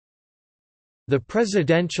The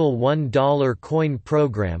Presidential $1 Coin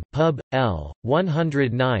Program Pub. L.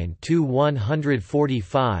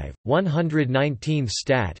 109-145, 119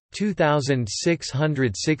 Stat.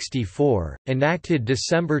 2664, enacted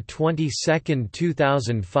December 22,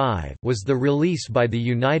 2005, was the release by the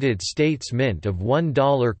United States Mint of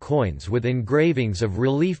 $1 coins with engravings of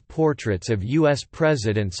relief portraits of U.S.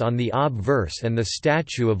 presidents on the obverse and the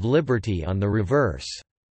Statue of Liberty on the reverse.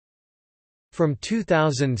 From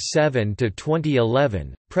 2007 to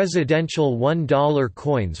 2011, presidential $1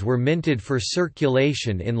 coins were minted for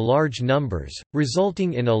circulation in large numbers,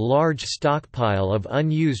 resulting in a large stockpile of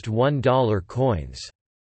unused $1 coins.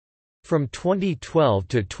 From 2012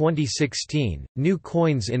 to 2016, new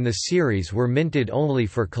coins in the series were minted only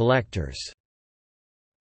for collectors.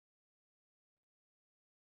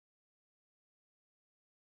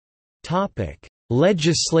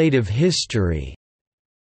 Legislative history.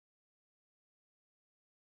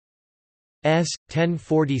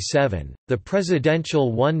 1047, the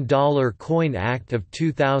Presidential $1 Coin Act of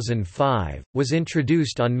 2005, was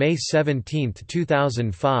introduced on May 17,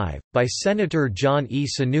 2005, by Senator John E.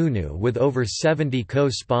 Sununu with over 70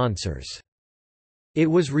 co-sponsors. It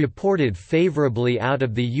was reported favorably out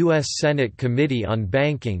of the U.S. Senate Committee on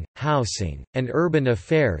Banking, Housing, and Urban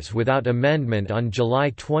Affairs without amendment on July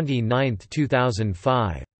 29,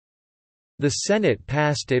 2005. The Senate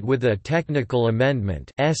passed it with a technical amendment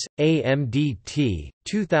S.A.M.D.T.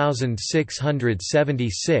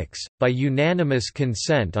 2676, by unanimous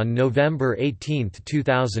consent on November 18,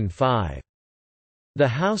 2005. The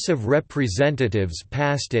House of Representatives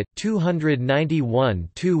passed it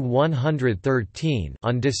 291-113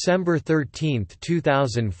 on December 13,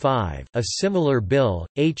 2005. A similar bill,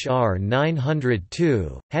 H.R.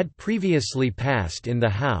 902, had previously passed in the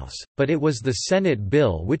House, but it was the Senate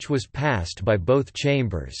bill which was passed by both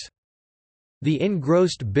chambers. The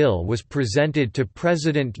engrossed bill was presented to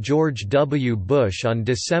President George W. Bush on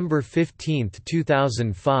December 15,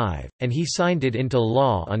 2005, and he signed it into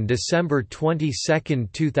law on December 22,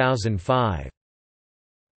 2005.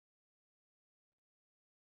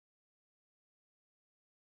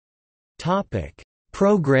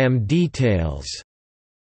 Program details.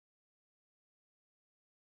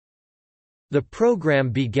 The program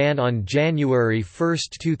began on January 1,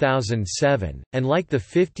 2007, and like the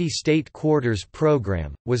 50 State Quarters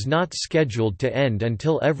program, was not scheduled to end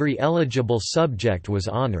until every eligible subject was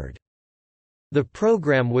honored. The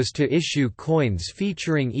program was to issue coins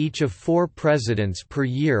featuring each of 4 presidents per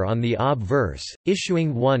year on the obverse,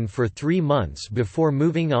 issuing one for 3 months before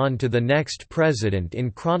moving on to the next president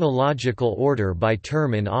in chronological order by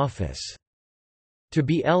term in office. To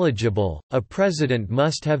be eligible, a president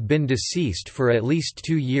must have been deceased for at least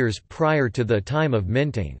 2 years prior to the time of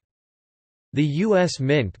minting. The U.S.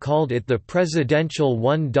 Mint called it the Presidential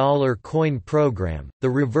 $1 Coin Program. The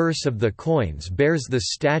reverse of the coins bears the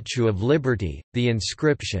Statue of Liberty, the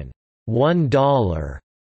inscription, $1,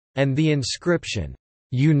 and the inscription,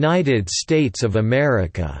 United States of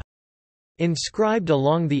America. Inscribed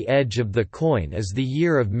along the edge of the coin is the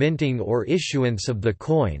year of minting or issuance of the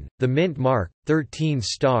coin, the mint mark, 13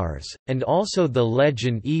 stars, and also the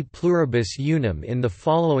legend E pluribus unum in the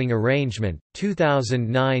following arrangement,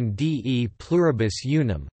 2009 DE pluribus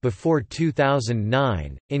unum. Before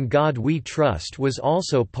 2009, In God We Trust was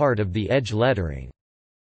also part of the edge lettering.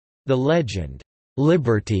 The legend,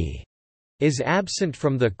 Liberty, is absent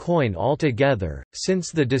from the coin altogether, since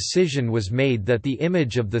the decision was made that the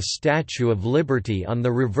image of the Statue of Liberty on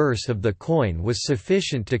the reverse of the coin was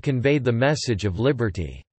sufficient to convey the message of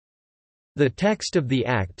liberty. The text of the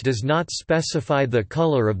Act does not specify the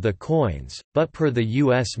color of the coins, but per the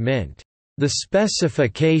U.S. Mint, the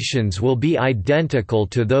specifications will be identical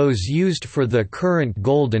to those used for the current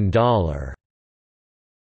golden dollar.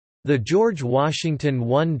 The George Washington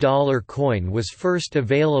 $1 coin was first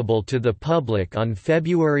available to the public on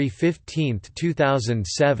February 15,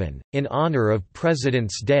 2007, in honor of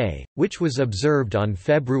President's Day, which was observed on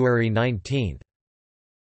February 19.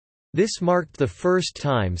 This marked the first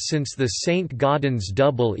time since the St. Gaudens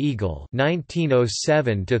Double Eagle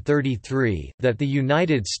 (1907–33) that the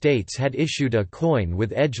United States had issued a coin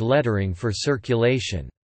with edge lettering for circulation.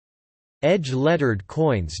 Edge-lettered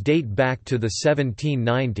coins date back to the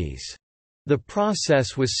 1790s. The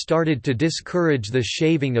process was started to discourage the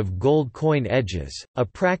shaving of gold coin edges, a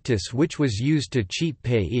practice which was used to cheat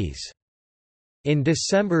payees. In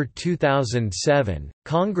December 2007,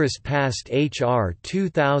 Congress passed H.R.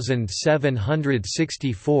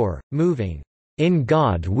 2764, moving, "In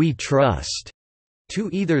God We Trust," to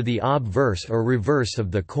either the obverse or reverse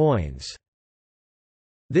of the coins.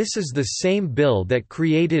 This is the same bill that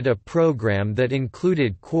created a program that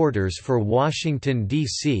included quarters for Washington,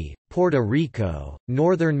 D.C., Puerto Rico,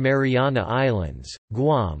 Northern Mariana Islands,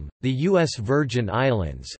 Guam, the U.S. Virgin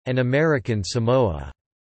Islands, and American Samoa.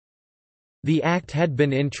 The act had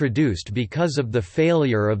been introduced because of the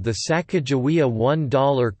failure of the Sacagawea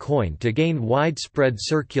 $1 coin to gain widespread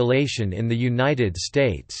circulation in the United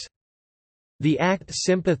States. The act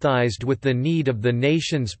sympathized with the need of the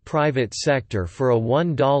nation's private sector for a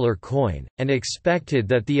 $1 coin, and expected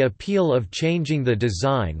that the appeal of changing the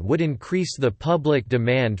design would increase the public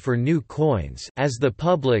demand for new coins. As the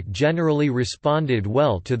public generally responded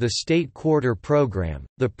well to the state quarter program,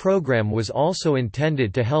 the program was also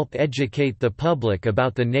intended to help educate the public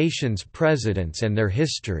about the nation's presidents and their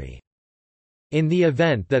history. In the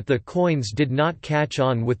event that the coins did not catch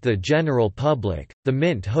on with the general public, the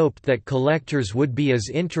mint hoped that collectors would be as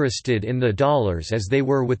interested in the dollars as they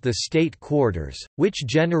were with the state quarters, which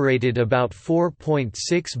generated about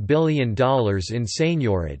 $4.6 billion in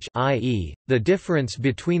seigniorage, i.e., the difference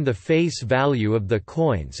between the face value of the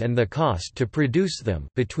coins and the cost to produce them,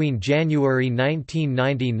 between January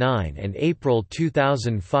 1999 and April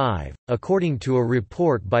 2005, according to a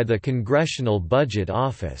report by the Congressional Budget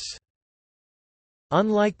Office.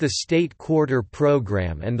 Unlike the State Quarter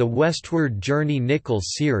Program and the Westward Journey Nickel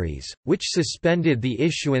series, which suspended the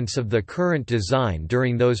issuance of the current design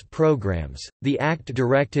during those programs, the Act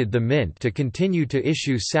directed the Mint to continue to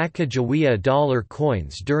issue Sacagawea dollar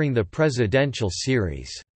coins during the presidential series.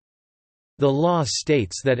 The law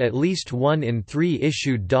states that at least 1 in 3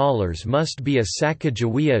 issued dollars must be a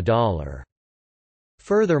Sacagawea dollar.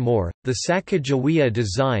 Furthermore, the Sacagawea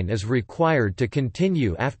design is required to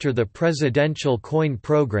continue after the presidential coin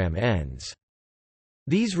program ends.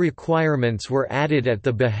 These requirements were added at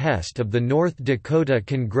the behest of the North Dakota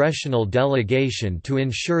congressional delegation to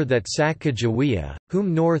ensure that Sacagawea,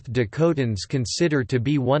 whom North Dakotans consider to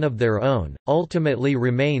be one of their own, ultimately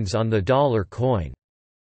remains on the dollar coin.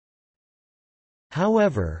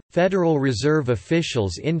 However, Federal Reserve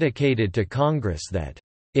officials indicated to Congress that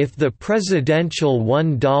if the presidential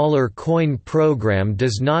 $1 coin program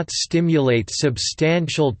does not stimulate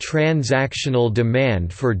substantial transactional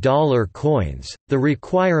demand for dollar coins, the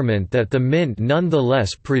requirement that the mint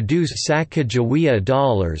nonetheless produce Sacagawea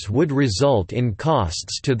dollars would result in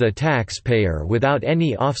costs to the taxpayer without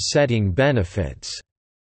any offsetting benefits.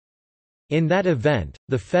 In that event,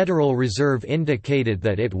 the Federal Reserve indicated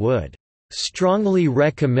that it would strongly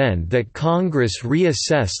recommend that Congress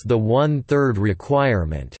reassess the one-third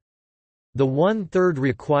requirement. The one-third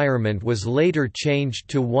requirement was later changed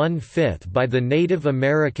to one-fifth by the Native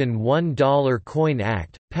American $1 Coin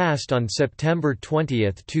Act, passed on September 20,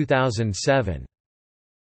 2007.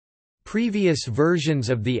 Previous versions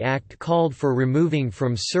of the Act called for removing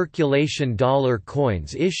from circulation dollar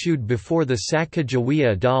coins issued before the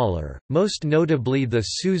Sacagawea dollar, most notably the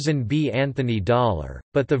Susan B. Anthony dollar,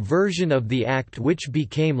 but the version of the Act which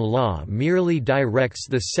became law merely directs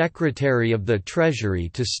the Secretary of the Treasury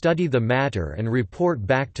to study the matter and report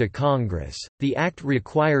back to Congress. The Act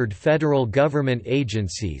required federal government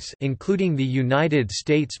agencies, including the United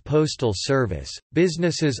States Postal Service,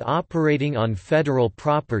 businesses operating on federal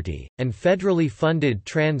property, and federally funded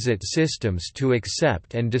transit systems to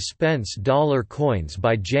accept and dispense dollar coins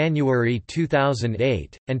by January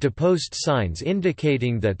 2008, and to post signs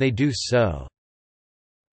indicating that they do so.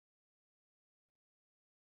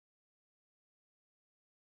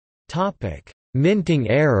 Minting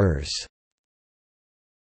errors.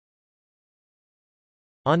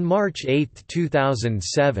 On March 8,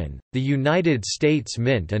 2007, the United States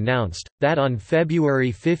Mint announced, that on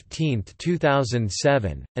February 15,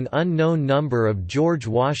 2007, an unknown number of George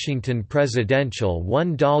Washington presidential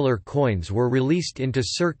 $1 coins were released into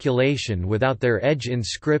circulation without their edge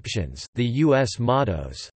inscriptions, the U.S.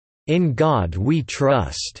 mottos, "In God We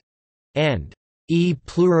Trust," and "E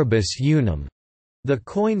Pluribus Unum." The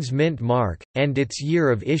coin's mint mark, and its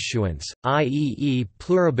year of issuance, i.e. E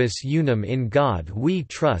Pluribus Unum in God We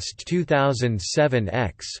Trust 2007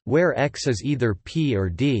 X, where X is either P or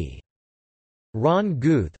D. Ron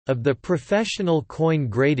Guth, of the Professional Coin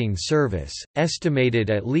Grading Service,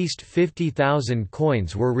 estimated at least 50,000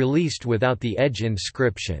 coins were released without the edge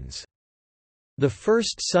inscriptions. The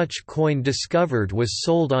first such coin discovered was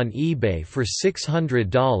sold on eBay for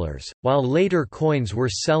 $600, while later coins were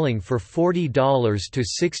selling for $40 to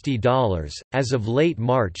 $60, as of late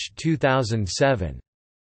March 2007.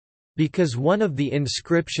 Because one of the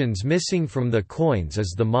inscriptions missing from the coins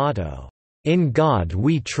is the motto, "In God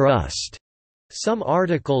We Trust," some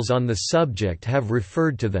articles on the subject have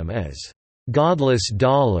referred to them as "godless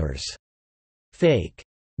dollars," fake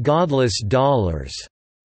 "godless dollars,"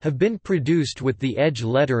 have been produced with the edge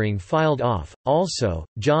lettering filed off. Also,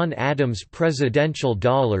 John Adams presidential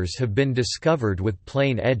dollars have been discovered with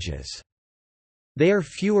plain edges. They are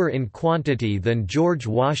fewer in quantity than George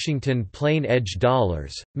Washington plain edge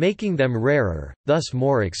dollars, making them rarer, thus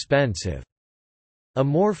more expensive. A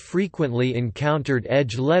more frequently encountered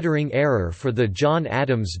edge lettering error for the John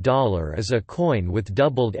Adams dollar is a coin with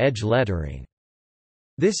doubled edge lettering.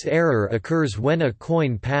 This error occurs when a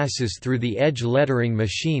coin passes through the edge lettering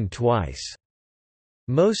machine twice.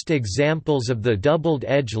 Most examples of the doubled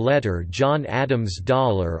edge letter John Adams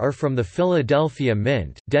dollar are from the Philadelphia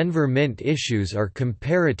Mint. Denver Mint issues are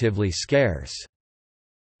comparatively scarce.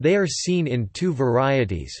 They are seen in two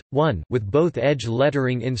varieties, one with both edge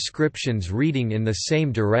lettering inscriptions reading in the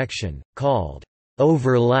same direction, called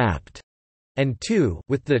overlapped, and two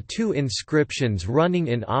with the two inscriptions running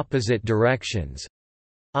in opposite directions,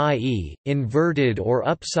 i.e., inverted or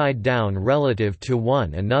upside down relative to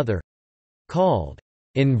one another, called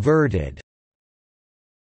inverted.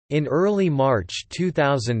 In early March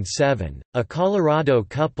 2007, a Colorado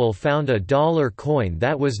couple found a dollar coin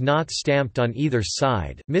that was not stamped on either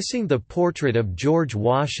side, missing the portrait of George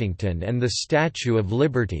Washington and the Statue of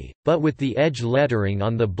Liberty, but with the edge lettering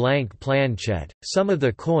on the blank planchette. Some of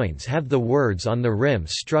the coins have the words on the rim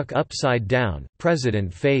struck upside down,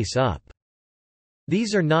 President face up.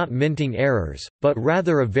 These are not minting errors, but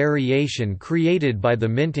rather a variation created by the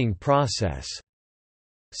minting process.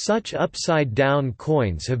 Such upside-down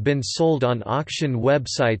coins have been sold on auction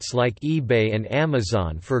websites like eBay and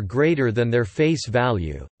Amazon for greater than their face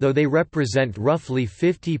value, though they represent roughly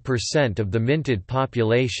 50% of the minted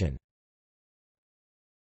population.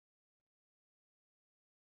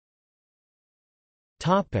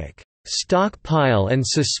 Stockpile and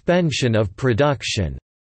suspension of production.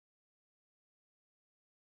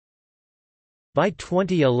 By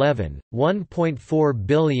 2011, 1.4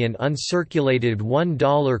 billion uncirculated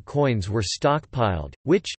 $1 coins were stockpiled,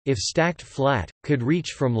 which, if stacked flat, could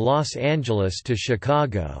reach from Los Angeles to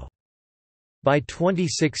Chicago. By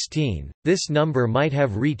 2016, this number might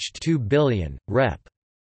have reached 2 billion. Rep.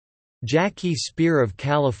 Jackie Spear of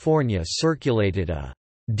California circulated a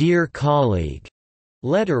 "Dear Colleague"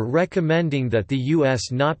 letter recommending that the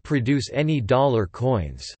U.S. not produce any dollar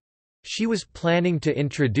coins. She was planning to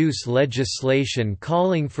introduce legislation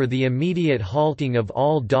calling for the immediate halting of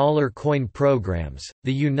all dollar coin programs.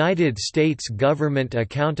 The United States Government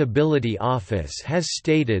Accountability Office has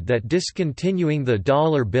stated that discontinuing the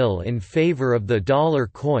dollar bill in favor of the dollar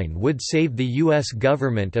coin would save the U.S.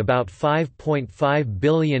 government about $5.5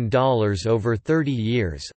 billion over 30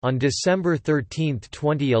 years. On December 13,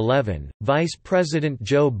 2011, Vice President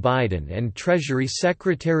Joe Biden and Treasury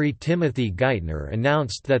Secretary Timothy Geithner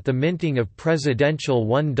announced that the minting of presidential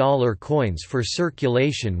 $1 coins for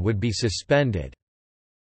circulation would be suspended.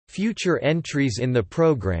 Future entries in the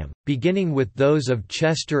program, beginning with those of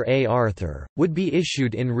Chester A. Arthur, would be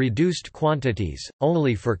issued in reduced quantities,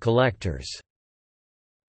 only for collectors.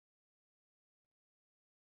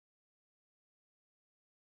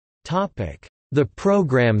 The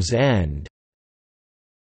program's end.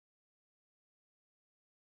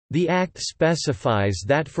 The Act specifies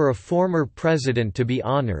that for a former president to be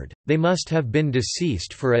honored, they must have been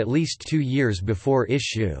deceased for at least 2 years before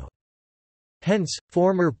issue. Hence,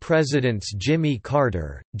 former presidents Jimmy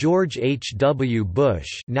Carter, George H. W. Bush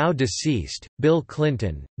now deceased, Bill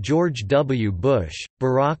Clinton, George W. Bush,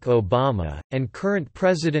 Barack Obama, and current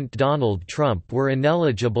President Donald Trump were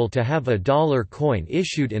ineligible to have a dollar coin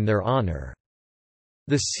issued in their honor.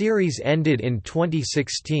 The series ended in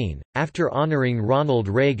 2016, after honoring Ronald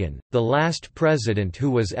Reagan, the last president who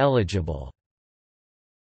was eligible.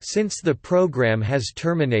 Since the program has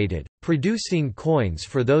terminated, producing coins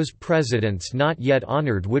for those presidents not yet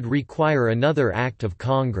honored would require another act of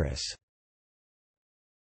Congress.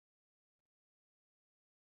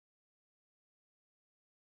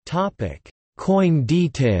 Coin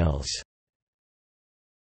details.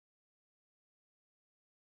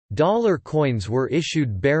 Dollar coins were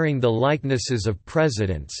issued bearing the likenesses of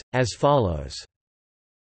presidents, as follows.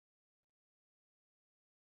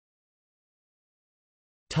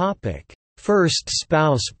 First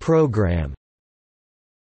Spouse Program.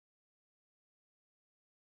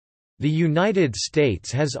 The United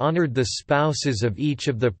States has honored the spouses of each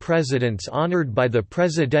of the presidents honored by the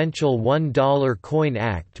Presidential $1 Coin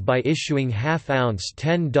Act by issuing half-ounce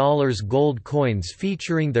 $10 gold coins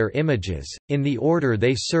featuring their images, in the order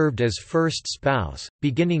they served as first spouse,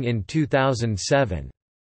 beginning in 2007.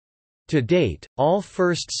 To date, all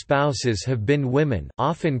first spouses have been women,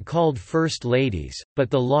 often called first ladies, but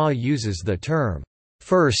the law uses the term,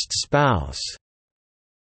 first spouse,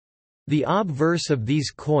 The obverse of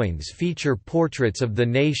these coins feature portraits of the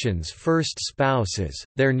nation's first spouses,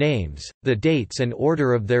 their names, the dates and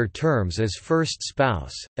order of their terms as first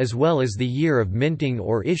spouse, as well as the year of minting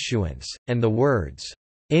or issuance, and the words,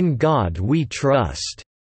 "In God We Trust,"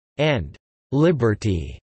 and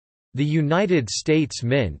 "Liberty." The United States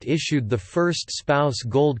Mint issued the first spouse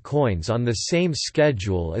gold coins on the same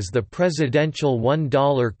schedule as the presidential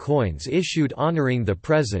 $1 coins issued honoring the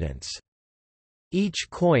presidents. Each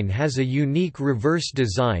coin has a unique reverse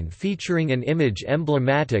design featuring an image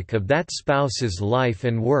emblematic of that spouse's life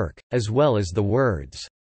and work, as well as the words,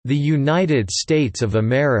 "The United States of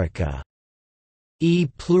America," "E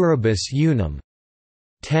pluribus unum,"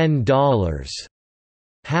 $10,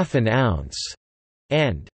 half an ounce,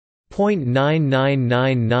 and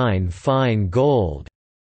 .9999 fine gold.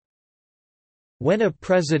 When a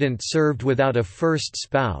president served without a first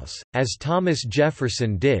spouse, as Thomas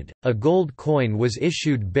Jefferson did, a gold coin was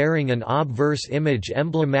issued bearing an obverse image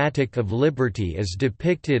emblematic of liberty as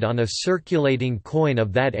depicted on a circulating coin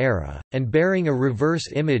of that era, and bearing a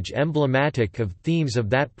reverse image emblematic of themes of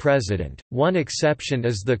that president. One exception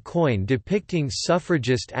is the coin depicting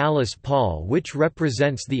suffragist Alice Paul, which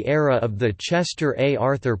represents the era of the Chester A.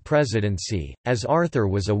 Arthur presidency, as Arthur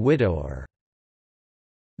was a widower.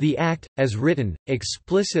 The Act, as written,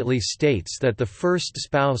 explicitly states that the first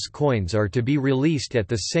spouse coins are to be released at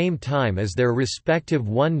the same time as their respective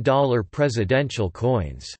 $1 presidential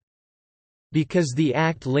coins. Because the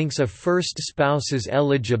Act links a first spouse's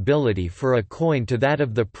eligibility for a coin to that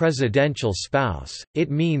of the presidential spouse, it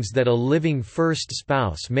means that a living first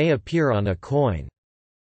spouse may appear on a coin.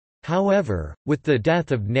 However, with the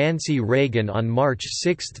death of Nancy Reagan on March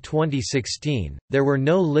 6, 2016, there were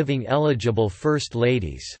no living eligible First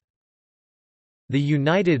Ladies. The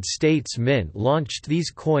United States Mint launched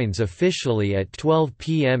these coins officially at 12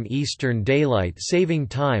 p.m. Eastern Daylight Saving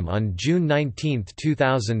Time on June 19,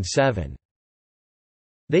 2007.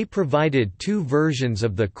 They provided two versions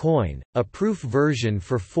of the coin, a proof version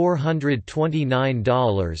for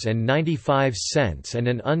 $429.95 and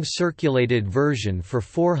an uncirculated version for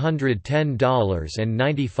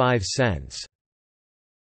 $410.95.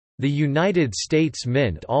 The United States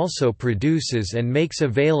Mint also produces and makes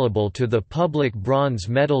available to the public bronze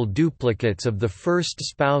medal duplicates of the first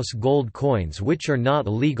spouse gold coins which are not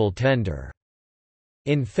legal tender.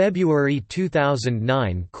 In February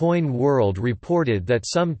 2009, Coin World reported that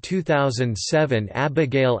some 2007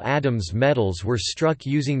 Abigail Adams medals were struck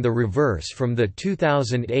using the reverse from the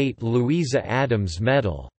 2008 Louisa Adams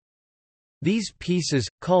medal. These pieces,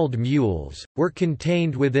 called mules, were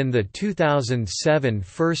contained within the 2007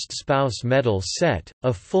 First Spouse medal set.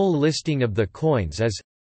 A full listing of the coins is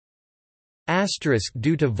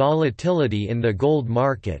due to volatility in the gold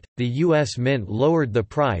market, the U.S. Mint lowered the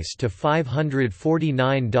price to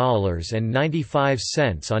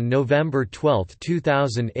 $549.95 on November 12,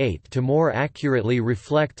 2008 to more accurately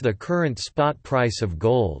reflect the current spot price of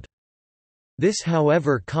gold. This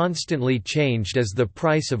however constantly changed as the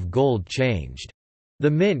price of gold changed.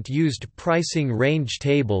 The Mint used pricing range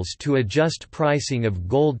tables to adjust pricing of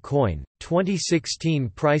gold coin. 2016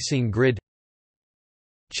 pricing grid.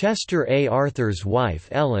 Chester A. Arthur's wife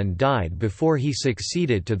Ellen died before he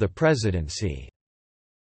succeeded to the presidency.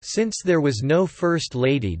 Since there was no First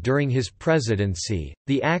Lady during his presidency,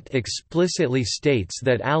 the Act explicitly states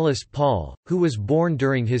that Alice Paul, who was born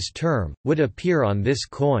during his term, would appear on this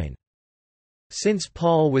coin. Since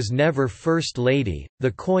Paul was never First Lady,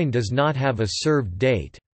 the coin does not have a served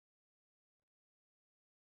date.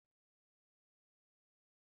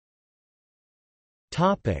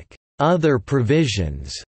 Other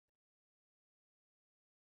provisions.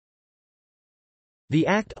 The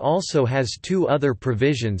Act also has two other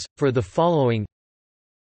provisions, for the following: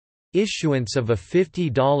 issuance of a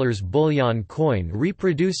 $50 bullion coin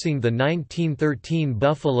reproducing the 1913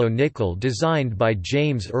 Buffalo nickel designed by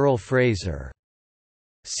James Earl Fraser.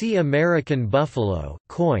 See American Buffalo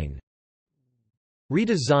coin.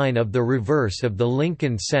 Redesign of the reverse of the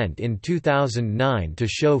Lincoln cent in 2009 to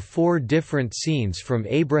show 4 different scenes from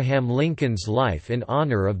Abraham Lincoln's life in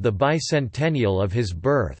honor of the bicentennial of his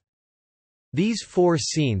birth. These 4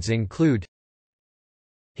 scenes include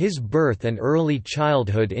his birth and early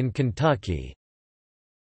childhood in Kentucky,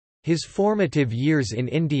 his formative years in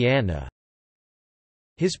Indiana,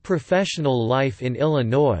 his professional life in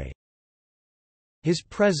Illinois, his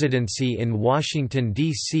presidency in Washington,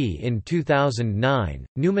 D.C. in 2009.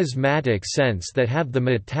 Numismatic cents that have the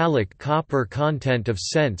metallic copper content of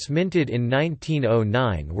cents minted in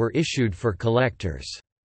 1909 were issued for collectors.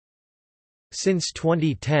 Since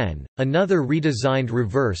 2010, another redesigned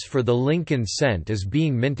reverse for the Lincoln cent is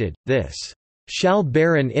being minted. This shall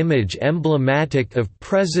bear an image emblematic of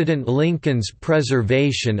President Lincoln's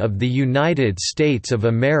preservation of the United States of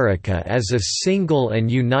America as a single and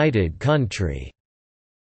united country,"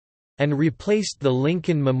 and replaced the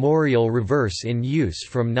Lincoln Memorial reverse in use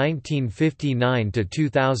from 1959 to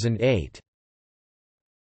 2008.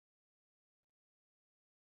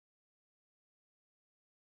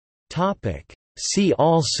 See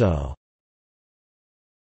also: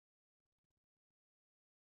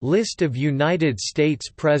 List of United States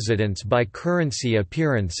presidents by currency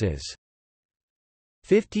appearances,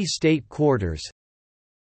 50 state quarters,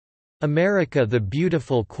 America the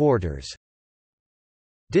Beautiful Quarters,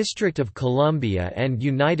 District of Columbia and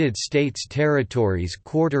United States Territories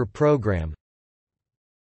Quarter Program,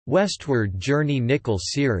 Westward Journey Nickel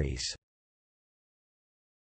Series.